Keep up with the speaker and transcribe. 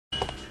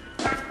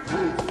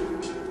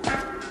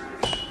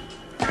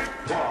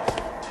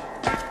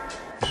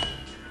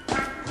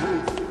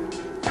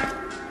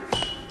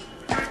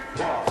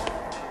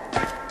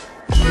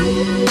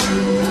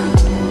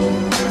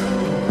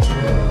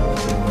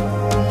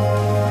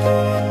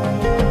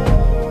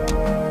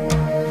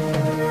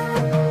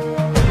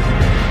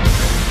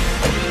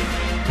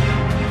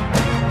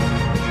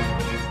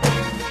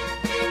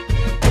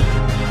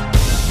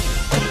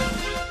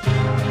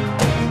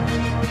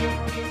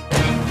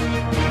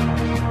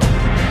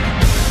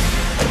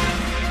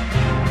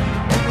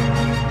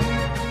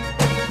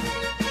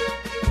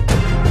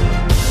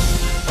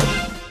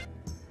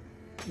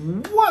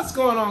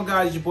going on,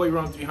 guys? It's your boy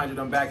Rome 300.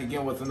 I'm back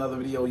again with another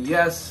video.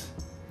 Yes,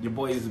 your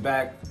boy is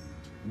back.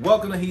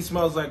 Welcome to He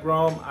Smells Like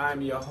Rome.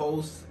 I'm your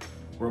host,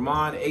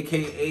 Ramon,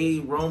 aka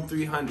Rome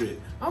 300.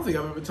 I don't think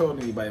I've ever told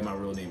anybody my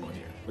real name on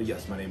here, but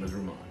yes, my name is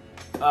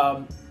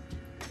Ramon.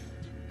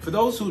 For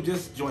those who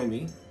just joined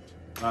me,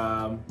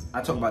 I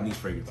talk about niche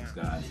fragrances,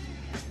 guys.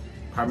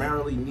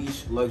 Primarily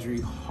niche,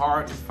 luxury,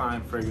 hard to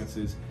find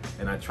fragrances,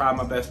 and I try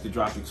my best to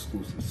drop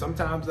exclusives.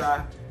 Sometimes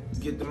I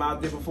get them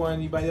out there before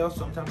anybody else,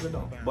 sometimes I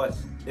don't. But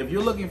if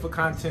you're looking for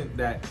content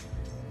that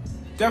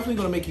definitely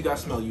gonna make you guys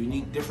smell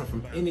unique, different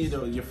from any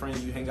of your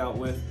friends you hang out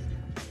with,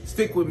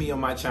 stick with me on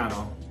my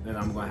channel, and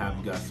I'm gonna have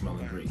you guys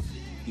smelling great.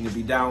 You can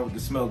be down with the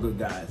Smell Good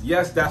guys.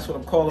 Yes, that's what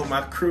I'm calling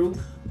my crew,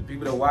 the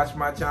people that watch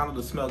my channel,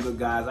 the Smell Good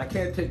guys. I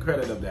can't take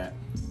credit of that.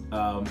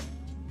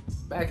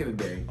 Back in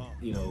the day,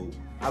 you know,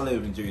 I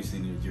live in Jersey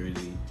City, New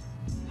Jersey,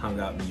 hung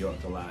out in New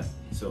York a lot,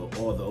 so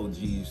all the OGs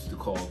used to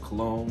call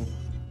cologne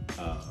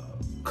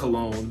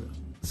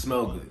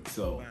Smell Good.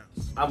 So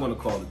I'm gonna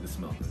call it the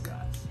Smell Good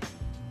guys.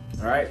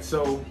 All right,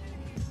 so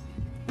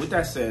with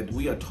that said,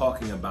 we are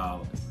talking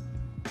about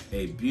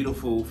a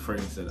beautiful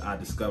fragrance that I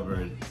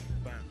discovered,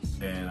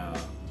 and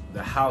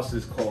the house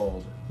is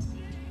called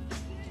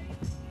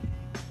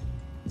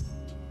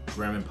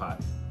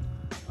Pott.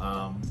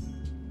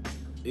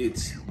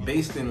 It's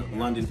based in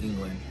London,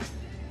 England,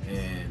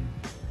 and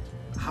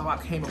how I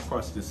came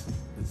across this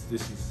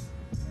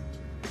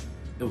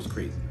it was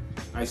crazy.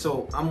 All right,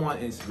 so I'm on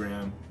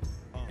Instagram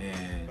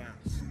and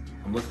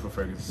I'm looking for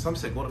fragrances. Some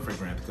say go to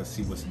Fragrantica,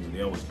 see what's new.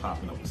 They're always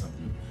popping up with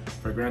something new.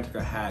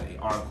 Fragrantica had an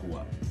article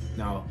up.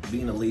 Now,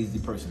 being a lazy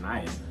person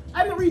I am,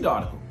 I didn't read the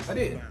article. I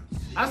didn't.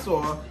 I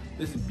saw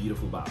this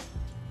beautiful bottle.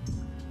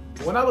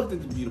 When I looked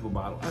at the beautiful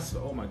bottle, I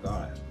said, oh my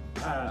God,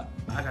 I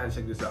gotta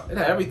check this out. It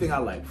had everything I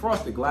like.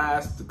 Frosted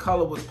glass, the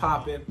color was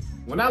popping.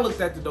 When I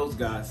looked at those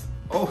guys,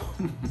 oh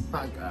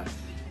my God.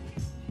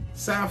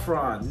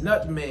 Saffron,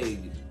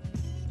 nutmeg,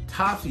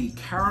 toffee,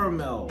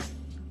 caramel,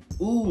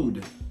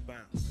 oud.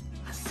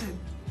 I said,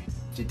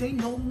 did they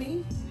know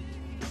me?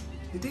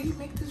 Did they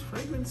make this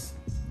fragrance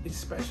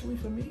especially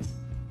for me?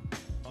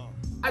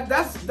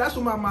 That's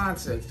what my mind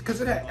says,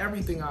 because it had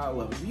everything I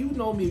love. If you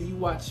know me, if you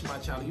watch my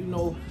channel, you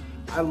know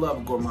I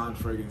love gourmand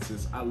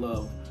fragrances. I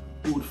love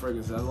oud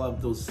fragrances. I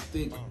love those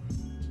thick,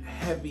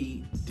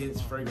 heavy,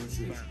 dense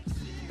fragrances.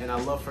 And I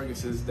love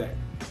fragrances that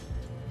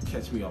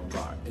catch me off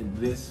guard. And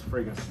this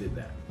fragrance did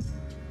that.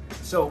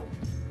 So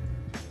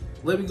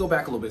let me go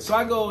back a little bit. So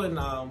I go and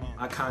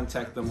I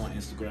contact them on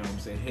Instagram and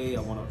say, hey,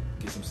 I want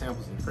to get some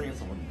samples of the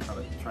fragrance. I want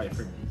to try your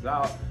fragrances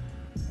out.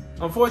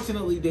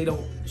 Unfortunately, they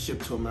don't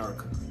ship to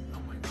America.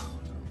 I'm like, oh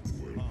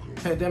no.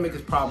 Pandemic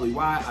is probably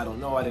why. I don't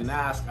know. I didn't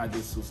ask. I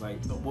just was like,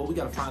 well, we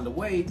got to find a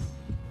way.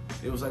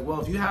 It was like, well,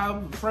 if you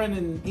have a friend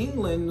in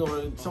England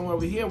or somewhere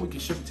over here, we can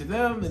ship it to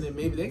them, and then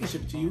maybe they can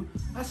ship it to you.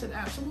 I said,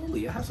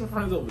 absolutely. I have some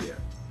friends over there.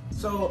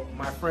 So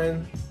my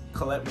friend,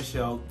 Colette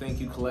Michelle, thank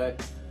you,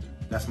 Colette.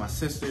 That's my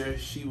sister.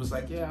 She was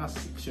like, yeah,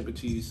 I'll ship it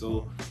to you.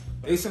 So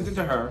they sent it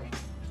to her,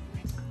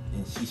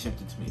 and she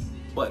shipped it to me.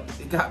 But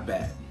it got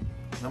bad.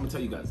 And I'm gonna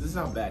tell you guys, this is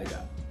how bad it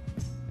got.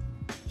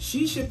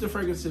 She shipped the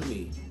fragrance to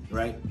me,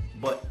 right?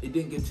 But it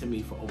didn't get to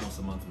me for almost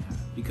a month and a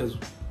half, because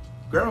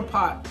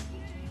Pott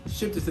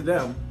shipped it to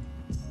them,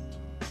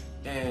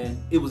 and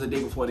it was a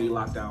day before they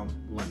locked down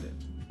London.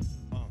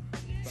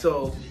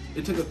 So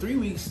it took her 3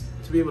 weeks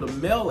to be able to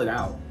mail it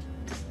out,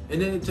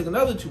 and then it took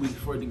another 2 weeks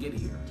for it to get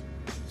here.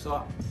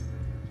 So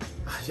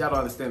y'all don't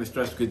understand the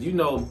stress, because you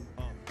know,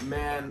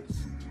 man,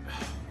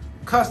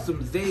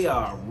 customs, they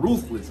are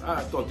ruthless.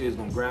 I thought they was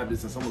gonna grab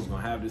this and someone's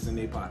gonna have this in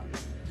their pocket.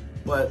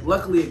 But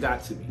luckily it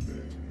got to me.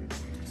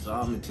 So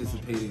I'm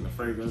anticipating the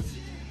fragrance.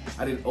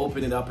 I didn't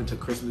open it up until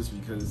Christmas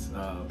because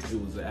it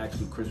was an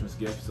actual Christmas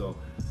gift. So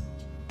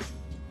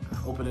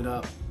I opened it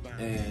up,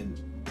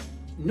 and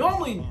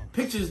normally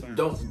pictures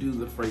don't do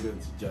the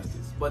fragrance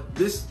justice, but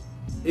this,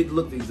 it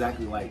looked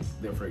exactly like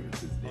their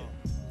fragrances did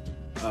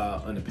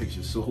on the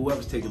pictures. So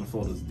whoever's taking the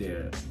photos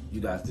there, you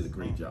guys did a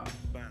great job.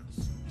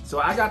 So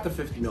I got the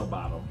 50 ml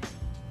bottle,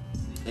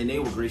 and they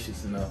were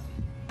gracious enough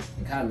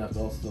and kind enough to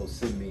also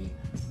send me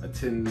a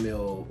 10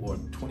 ml or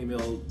 20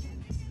 ml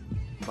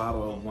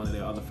bottle of one of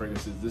their other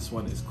fragrances. This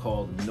one is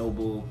called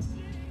Noble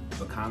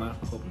Bacana.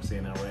 I hope I'm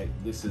saying that right.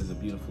 This is a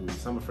beautiful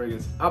summer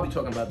fragrance. I'll be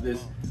talking about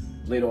this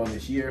later on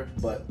this year,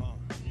 but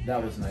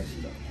that was nice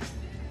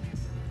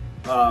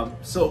enough.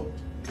 So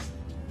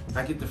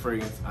I get the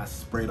fragrance, I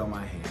spray it on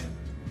my hand,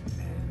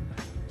 and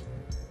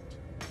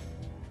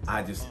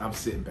I'm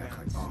sitting back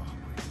like, oh my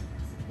goodness.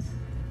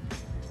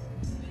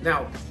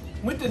 Now,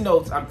 with the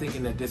notes, I'm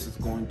thinking that this is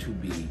going to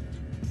be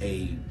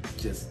a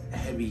just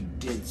heavy,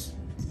 dense,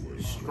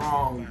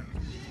 strong,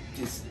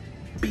 just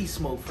beast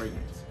mode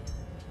fragrance.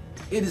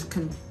 It is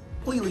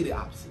completely the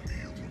opposite.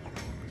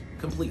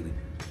 Completely.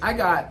 I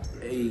got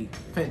a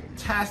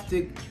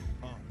fantastic,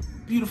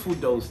 beautiful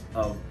dose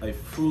of a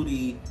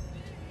fruity,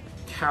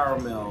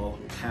 caramel,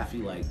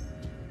 taffy-like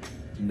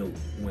note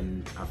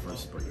when I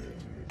first sprayed it.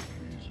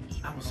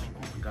 I was like,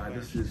 oh my God,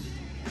 this is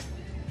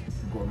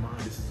gourmand.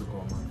 This is a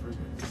gourmand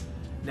fragrance.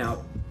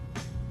 Now,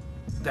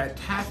 that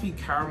taffy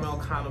caramel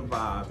kind of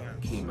vibe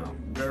came out.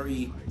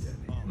 Very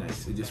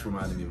nice. It just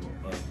reminded me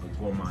of a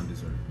gourmand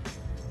dessert.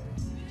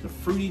 The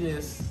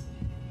fruitiness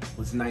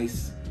was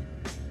nice,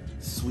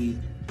 sweet,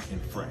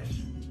 and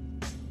fresh.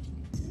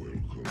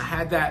 I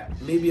had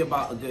that maybe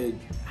about a good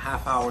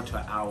half hour to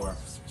an hour.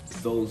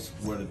 Those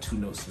were the two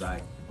notes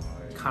that I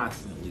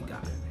constantly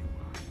got.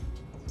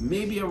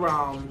 Maybe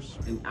around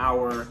an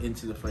hour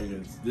into the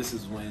fragrance, this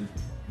is when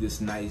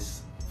this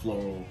nice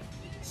floral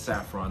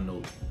saffron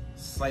note,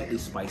 slightly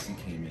spicy,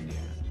 came in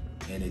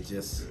there, and it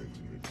just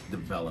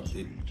developed.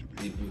 It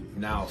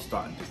now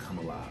starting to come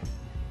alive.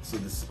 So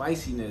the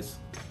spiciness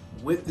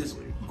with this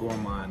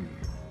gourmand,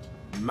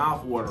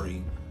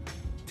 mouth-watering,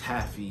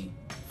 taffy,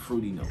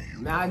 fruity note.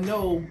 Now I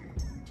know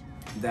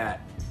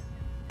that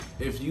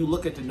if you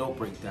look at the note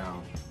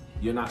breakdown,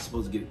 you're not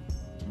supposed to get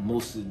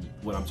most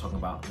of what I'm talking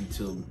about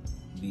until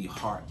the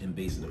heart and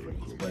base of the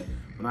fragrance. But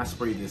when I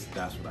spray this,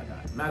 that's what I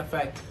got. Matter of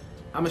fact,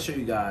 I'm gonna show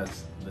you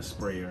guys the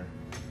sprayer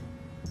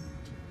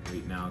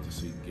right now, just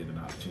so you can get an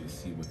opportunity to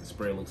see what the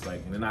sprayer looks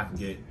like, and then I can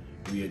get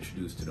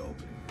reintroduced to the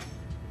opening.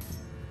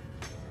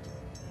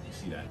 You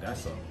see that?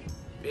 That's a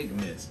big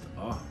mist.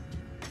 Oh.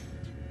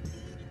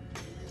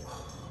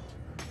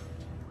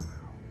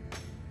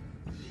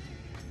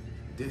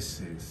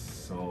 This is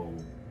so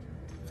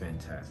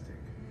fantastic.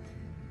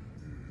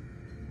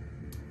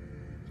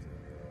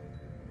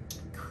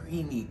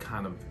 Creamy,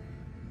 kind of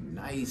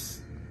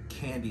nice,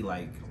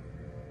 candy-like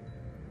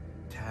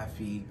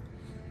taffy.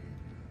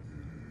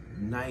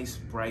 Nice,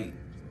 bright,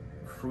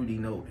 fruity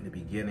note in the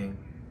beginning.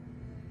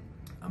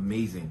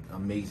 Amazing,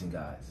 amazing,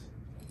 guys.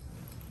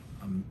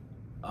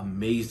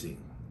 Amazing.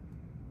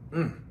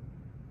 And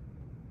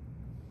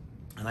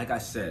like I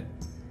said,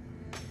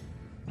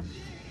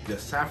 the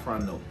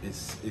saffron note,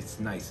 it's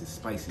nice, it's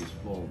spicy, it's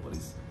floral, but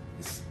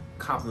it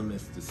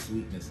complements the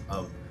sweetness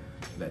of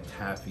that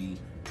taffy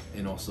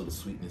and also the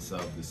sweetness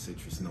of the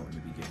citrus note in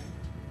the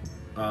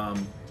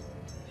beginning.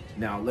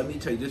 Now, let me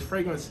tell you, this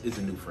fragrance is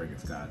a new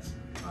fragrance, guys.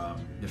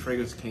 The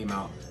fragrance came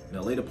out in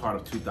the later part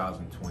of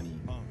 2020.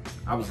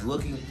 I was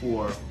looking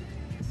for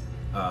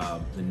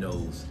the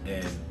nose,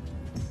 and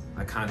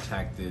I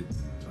contacted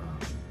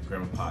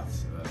Pott,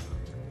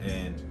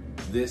 and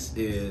this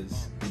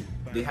is,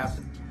 they have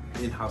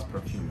in-house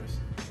perfumers.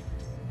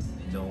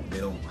 No, they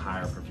don't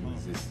hire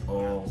perfumers. It's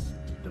all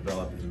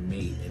developed and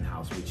made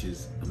in-house, which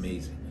is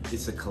amazing.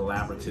 It's a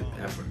collaborative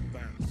effort.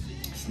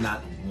 It's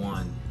not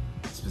one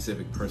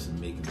specific person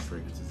making the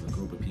fragrance. It's a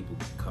group of people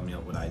coming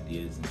up with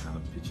ideas and kind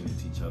of pitching it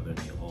to each other, and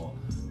they all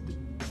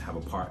have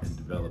a part in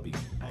developing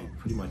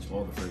pretty much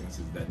all the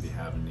fragrances that they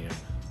have in their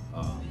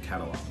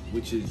catalog,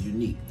 which is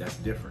unique. That's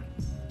different,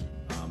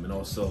 and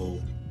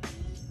also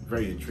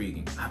very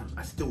intriguing.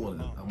 I still want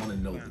to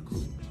know the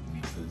group,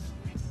 because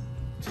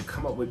to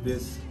come up with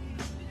this,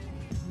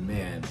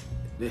 man,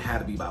 there had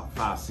to be about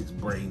 5-6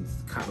 brains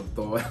kind of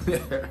thought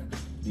there,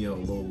 you know,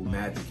 a little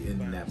magic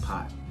in that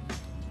pot.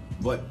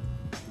 But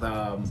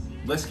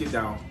let's get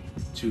down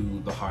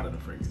to the heart of the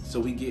fragrance. So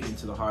we get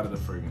into the heart of the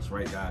fragrance,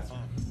 right, guys?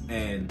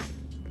 And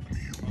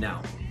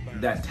now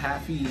that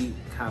taffy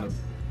kind of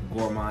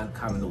gourmand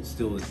kind of note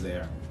still is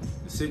there.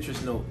 The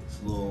citrus note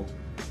is a little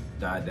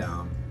died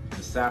down.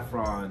 The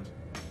saffron,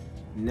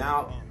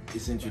 now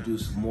it's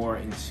introduced more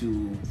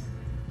into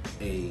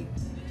a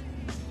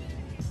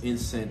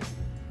incense,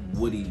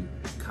 woody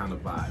kind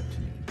of vibe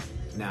to me.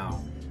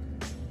 Now,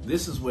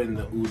 this is when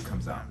the oud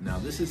comes out. Now,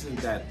 this isn't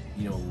that,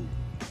 you know,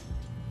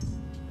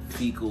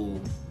 fecal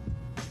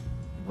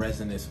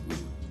resinous oud.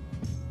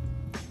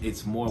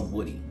 It's more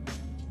woody,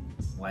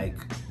 like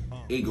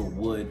agar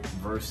wood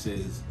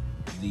versus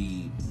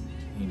the,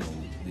 you know,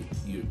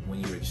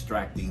 when you're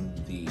extracting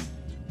the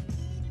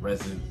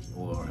resin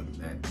or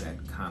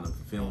that kind of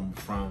film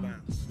from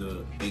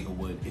the agar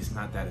wood. It's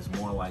not that. It's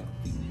more like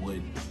the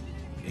wood,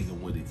 agar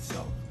wood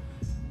itself.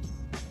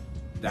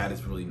 That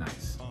is really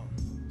nice.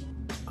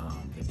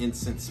 The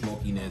incense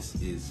smokiness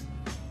is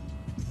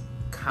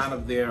kind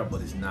of there,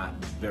 but it's not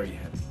very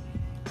heavy.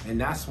 And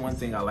that's one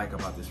thing I like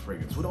about this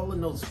fragrance. With all the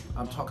notes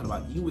I'm talking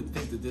about, you would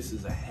think that this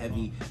is a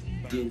heavy,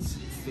 dense,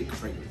 thick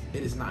fragrance.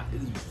 It is not.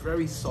 It is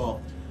very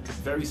soft,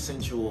 very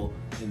sensual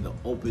in the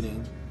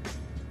opening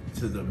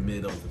to the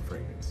mid of the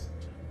fragrance.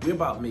 We're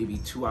about maybe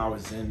 2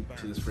 hours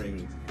into this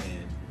fragrance,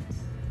 and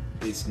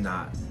it's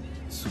not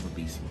super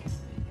beast mode.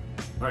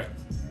 All right,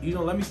 you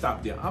know, let me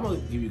stop there. I'm gonna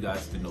give you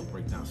guys the note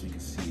breakdown so you can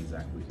see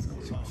exactly what the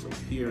notes are. So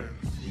here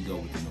we go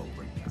with the note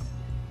breakdown.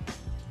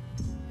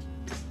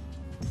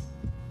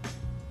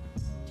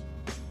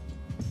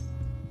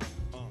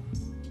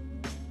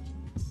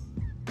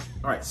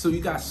 All right, so you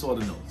guys saw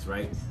the notes,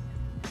 right?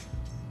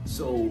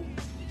 So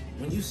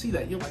when you see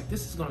that, you're like,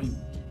 this is gonna be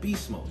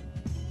beast mode.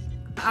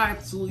 I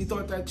absolutely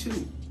thought that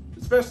too,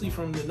 especially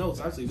from the notes.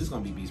 Actually, this is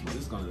gonna be beast mode.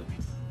 This is gonna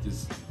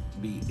just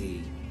be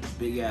a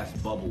big ass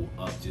bubble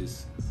of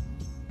just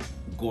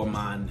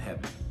gourmand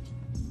heaven.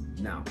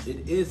 Now,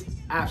 it is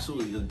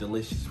absolutely a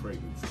delicious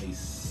fragrance, a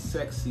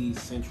sexy,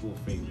 sensual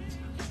fragrance,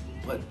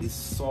 but it's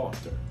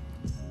softer.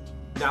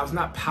 Now, it's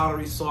not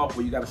powdery soft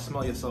where you gotta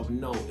smell yourself.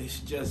 No, it's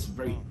just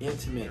very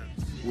intimate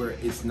where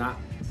it's not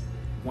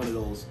one of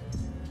those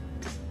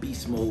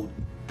beast mode,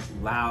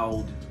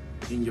 loud,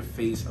 in your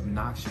face,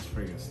 obnoxious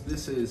fragrance.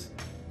 This is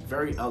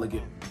very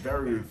elegant,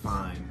 very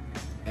refined,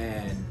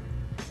 and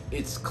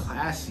it's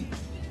classy.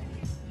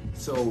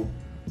 So,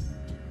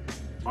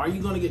 are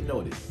you gonna get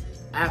noticed?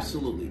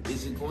 Absolutely.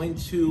 Is it going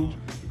to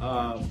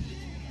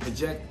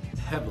project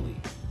heavily?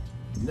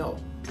 No.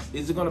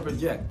 Is it gonna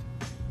project?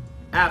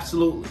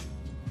 Absolutely.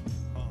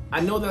 I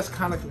know that's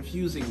kind of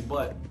confusing,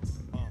 but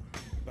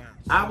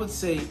I would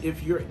say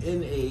if you're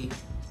in a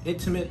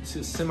intimate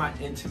to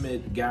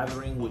semi-intimate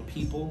gathering with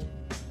people,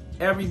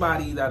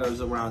 everybody that is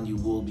around you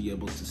will be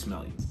able to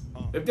smell you.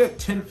 If they're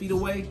 10 feet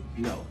away,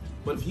 no.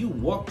 But if you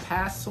walk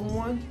past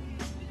someone,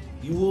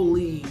 you will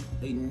leave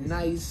a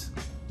nice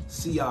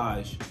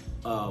sillage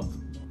of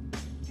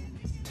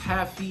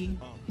taffy,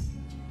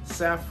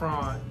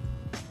 saffron,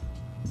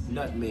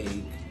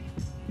 nutmeg,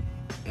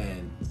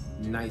 and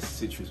nice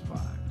citrus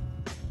vibe.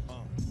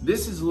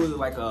 This is literally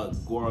like a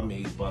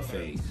gourmet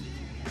buffet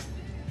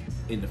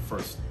in the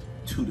first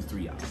 2 to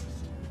 3 hours.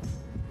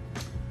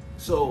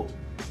 So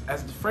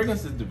as the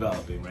fragrance is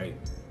developing, right,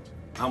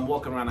 I'm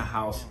walking around the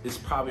house, it's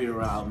probably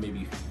around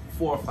maybe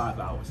 4 or 5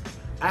 hours.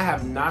 I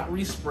have not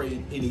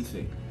resprayed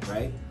anything,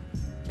 right?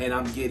 And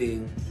I'm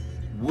getting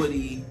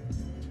woody,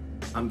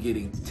 I'm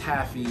getting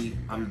taffy,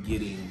 I'm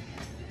getting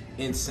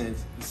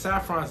incense. The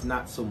saffron's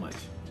not so much.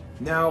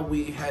 Now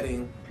we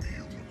heading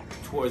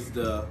towards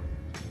the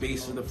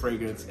base of the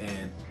fragrance,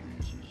 and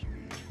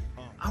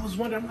I was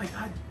wondering, like,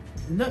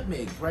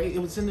 nutmeg, right? It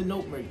was in the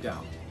note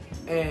breakdown.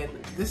 And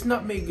this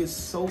nutmeg is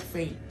so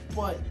faint,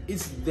 but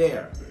it's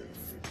there.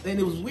 And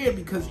it was weird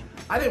because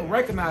I didn't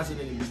recognize it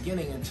in the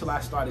beginning until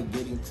I started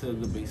getting to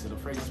the base of the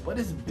fragrance, but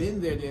it's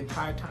been there the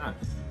entire time.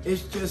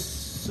 It's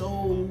just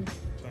so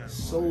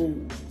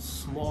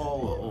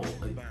small, or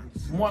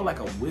more like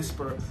a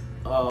whisper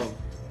of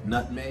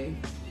nutmeg,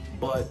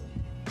 but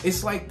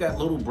it's like that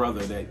little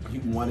brother that you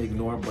want to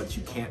ignore, but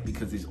you can't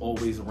because he's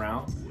always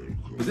around.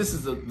 But this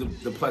is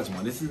the pleasant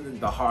one. This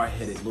isn't the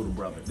hard-headed little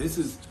brother. This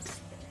is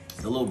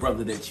the little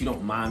brother that you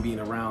don't mind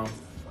being around,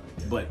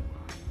 but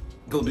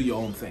go do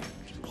your own thing.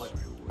 But,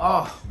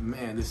 oh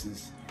man,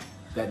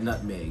 that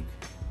nutmeg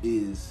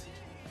is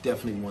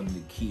definitely one of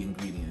the key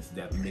ingredients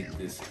that make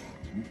this,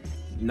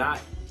 not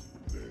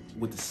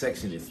with the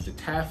sexiness. The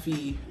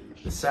taffy,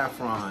 the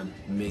saffron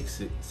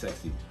makes it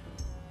sexy.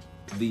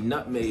 The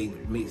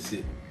nutmeg makes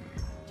it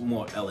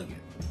more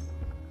elegant.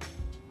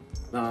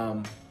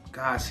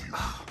 Gosh,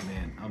 oh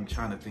man, I'm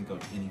trying to think of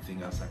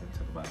anything else I can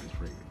talk about this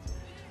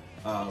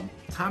fragrance.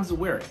 Times to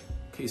wear it.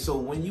 Okay, so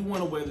when you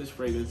want to wear this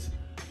fragrance,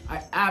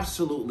 I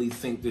absolutely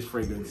think this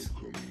fragrance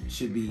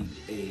should be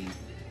a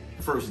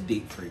first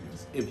date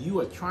fragrance. If you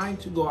are trying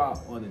to go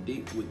out on a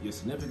date with your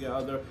significant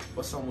other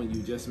or someone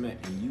you just met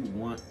and you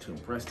want to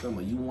impress them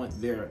or you want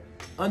their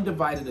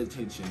undivided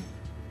attention,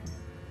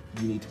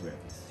 you need to wear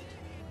this.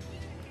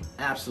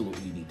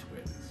 Absolutely need to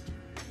wear this.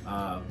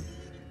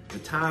 The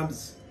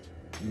times,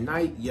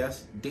 night,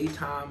 yes.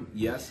 Daytime,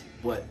 yes.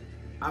 But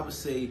I would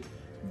say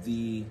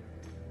the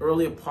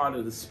earlier part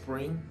of the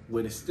spring,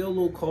 when it's still a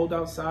little cold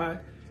outside,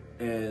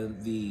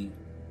 and the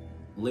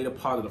later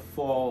part of the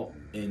fall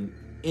and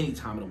any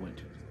time of the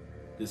winter,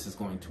 this is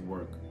going to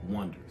work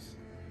wonders.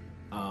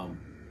 And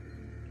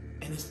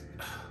it's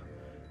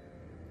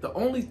the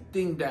only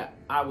thing that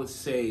I would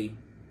say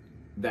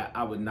that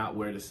I would not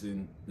wear this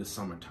in the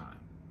summertime.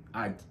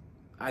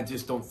 I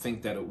just don't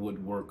think that it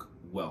would work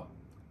well.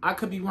 I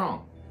could be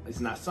wrong. It's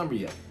not summer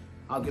yet.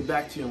 I'll get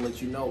back to you and let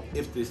you know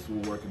if this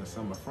will work in the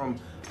summer. From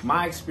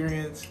my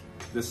experience,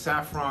 the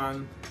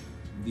saffron,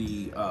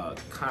 the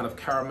kind of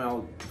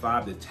caramel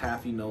vibe, the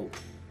taffy note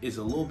is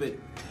a little bit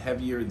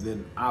heavier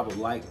than I would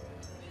like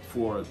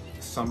for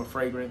summer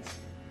fragrance.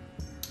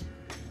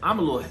 I'm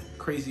a little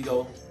crazy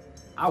though.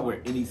 I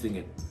wear anything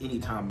at any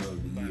time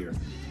of the year,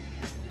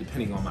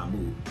 depending on my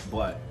mood.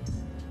 But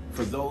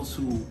for those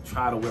who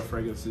try to wear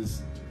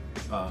fragrances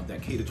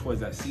that cater towards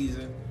that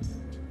season,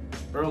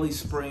 early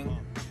spring,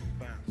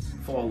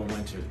 fall, and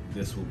winter,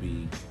 this will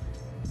be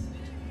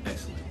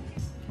excellent.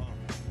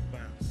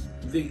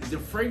 The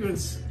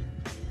fragrance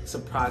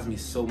surprised me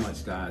so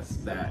much, guys,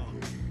 that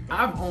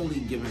I've only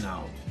given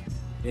out,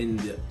 in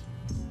the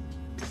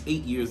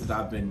 8 years that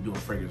I've been doing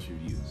fragrance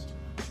reviews,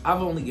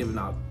 I've only given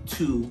out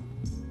 2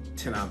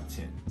 10 out of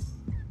 10.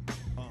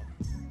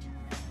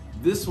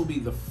 This will be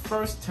the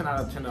first 10 out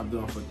of 10 I'm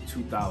doing for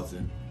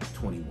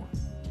 2021.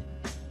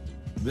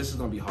 This is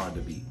gonna be hard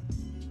to beat.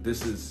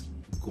 This is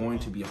going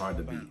to be hard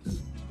to beat.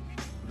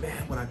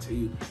 Man, when I tell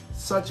you,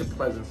 such a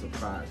pleasant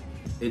surprise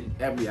in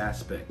every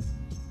aspect.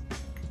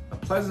 A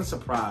pleasant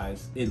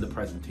surprise in the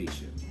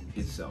presentation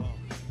itself.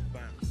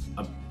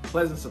 A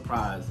pleasant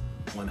surprise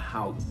on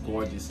how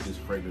gorgeous this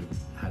fragrance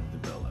has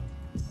developed.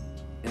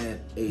 And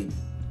a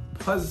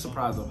pleasant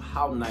surprise of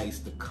how nice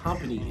the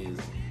company is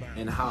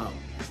and how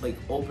like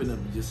open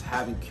of just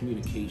having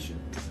communication.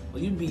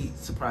 Well, you'd be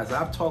surprised.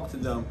 I've talked to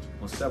them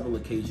on several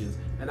occasions,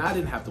 and I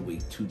didn't have to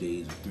wait 2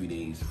 days or 3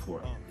 days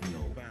for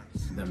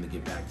them to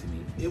get back to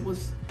me. It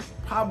was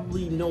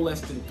probably no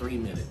less than 3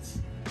 minutes.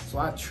 So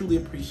I truly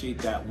appreciate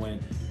that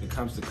when it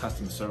comes to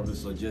customer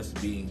service or just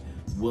being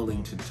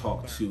willing to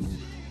talk to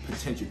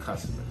potential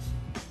customers.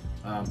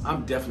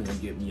 I'm definitely gonna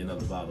get me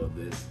another bottle of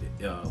this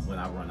when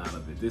I run out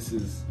of it. This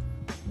is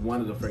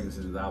one of the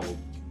fragrances that I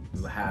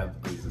will have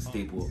as a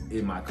staple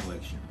in my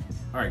collection.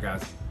 All right,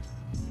 guys,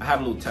 I have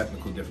a little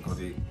technical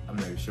difficulty. I'm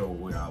not even sure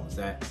where I was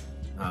at.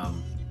 I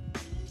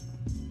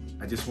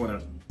just want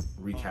to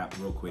recap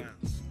real quick.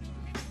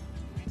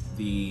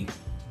 The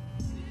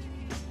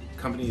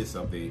company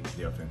itself, they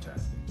are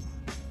fantastic.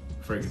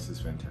 Fragrance is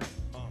fantastic.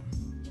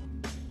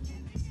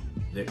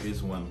 There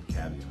is one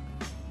caveat.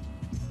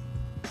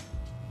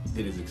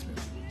 It is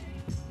expensive.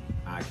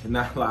 I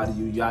cannot lie to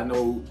you. Y'all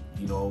know,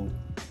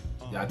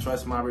 y'all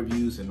trust my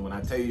reviews, and when I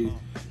tell you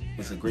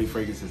it's a great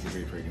fragrance, it's a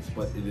great fragrance,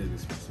 but it is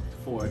expensive.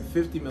 For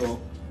 50 ml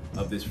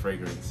of this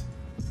fragrance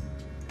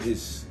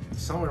is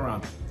somewhere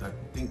around, I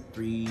think,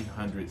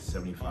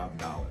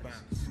 $375.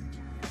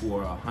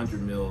 For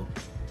 100 ml,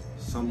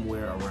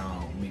 somewhere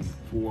around maybe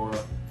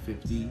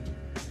 $450.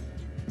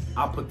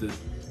 I'll put the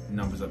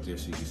numbers up there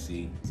so you can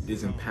see.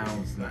 It's in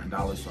pounds, not in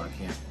dollars, so I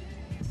can't,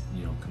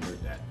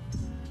 convert that.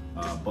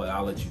 But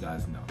I'll let you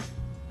guys know.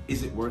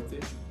 Is it worth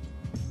it?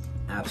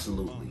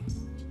 Absolutely.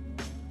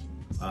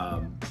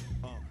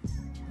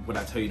 Would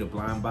I tell you to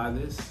blind buy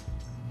this?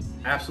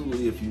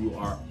 Absolutely, if you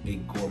are a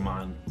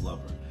gourmand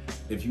lover.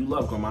 If you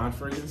love gourmand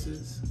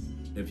fragrances,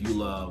 if you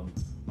love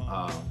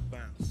oud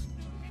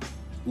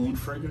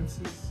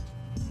fragrances,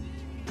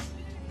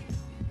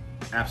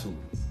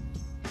 absolutely.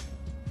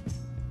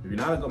 If you're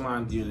not a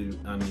gourmand, you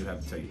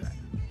have to tell you that.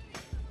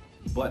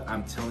 But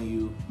I'm telling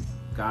you,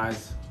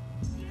 guys,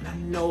 and I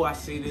know I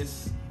say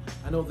this,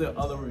 I know there are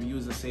other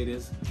reviewers that say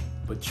this,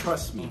 but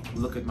trust me,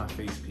 look at my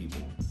face,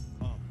 people.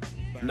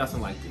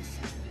 Nothing like this.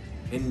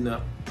 In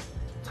the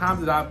time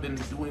that I've been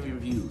doing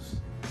reviews,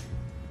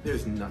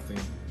 there's nothing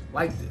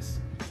like this.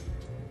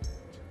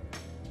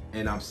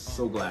 And I'm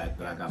so glad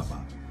that I got a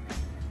bottle.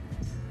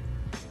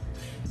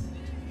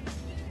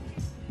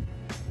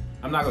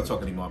 I'm not gonna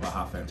talk anymore about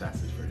how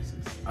fantastic this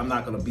is. I'm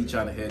not gonna beat you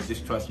on the head.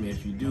 Just trust me,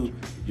 if you do,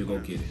 you'll go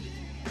get it.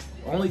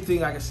 The only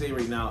thing I can say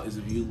right now is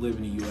if you live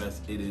in the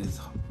US, it is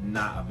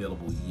not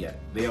available yet.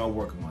 They are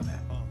working on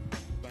that.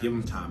 Give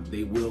them time.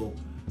 They will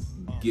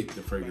get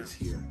the fragrance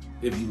here.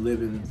 If you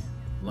live in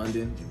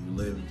London, if you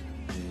live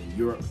in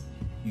Europe,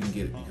 you can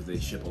get it because they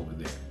ship over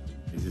there.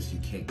 It's just you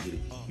can't get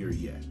it here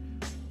yet.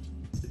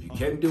 If you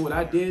can do what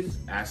I did,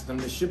 ask them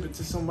to ship it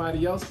to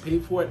somebody else, pay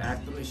for it,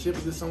 ask them to ship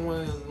it to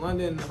someone in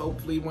London, and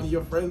hopefully one of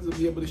your friends will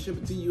be able to ship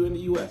it to you in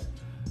the US.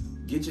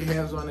 Get your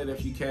hands on it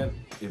if you can.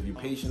 If you're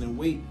patient and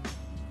wait,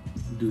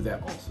 do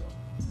that also.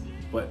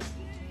 But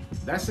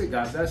that's it,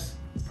 guys. That's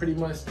pretty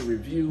much the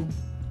review.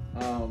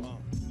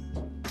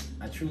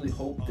 I truly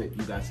hope that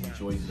you guys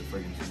enjoyed the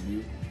fragrance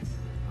review.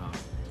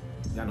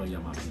 Y'all know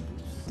y'all my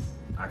peoples.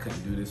 I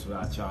couldn't do this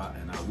without y'all,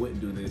 and I wouldn't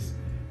do this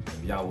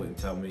if y'all wouldn't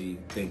tell me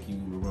thank you,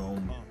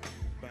 Rome.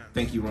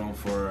 Thank you, Rome,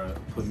 for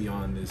putting me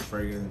on this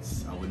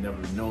fragrance. I would never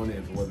have known it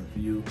if it wasn't for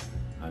you.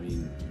 I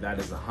mean, that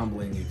is a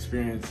humbling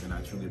experience, and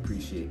I truly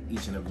appreciate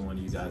each and every one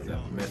of you guys that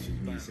have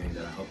messaged me saying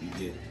that I help you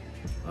get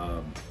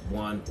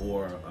one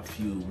or a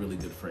few really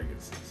good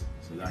fragrances.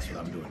 So that's what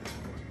I'm doing this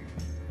for.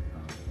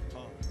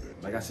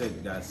 Like I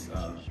said, guys,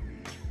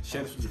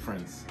 share this with your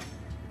friends.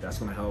 That's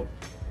gonna help,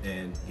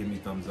 and give me a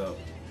thumbs up,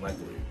 like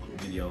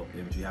the video,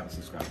 and if you haven't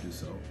subscribed, do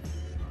so.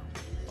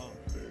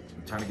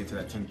 I'm trying to get to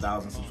that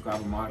 10,000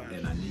 subscriber mark,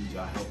 and I need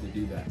y'all help to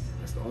do that.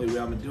 That's the only way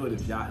I'm gonna do it,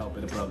 if y'all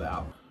helping a brother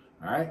out.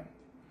 All right?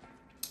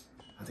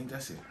 I think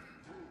that's it.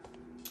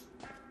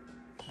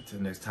 Until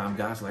next time,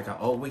 guys, like I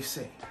always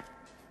say,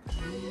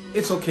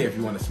 it's okay if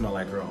you want to smell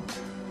like Rome.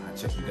 I'll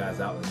check you guys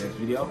out in the next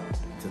video.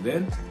 Until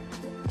then,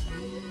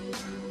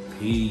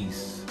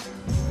 peace.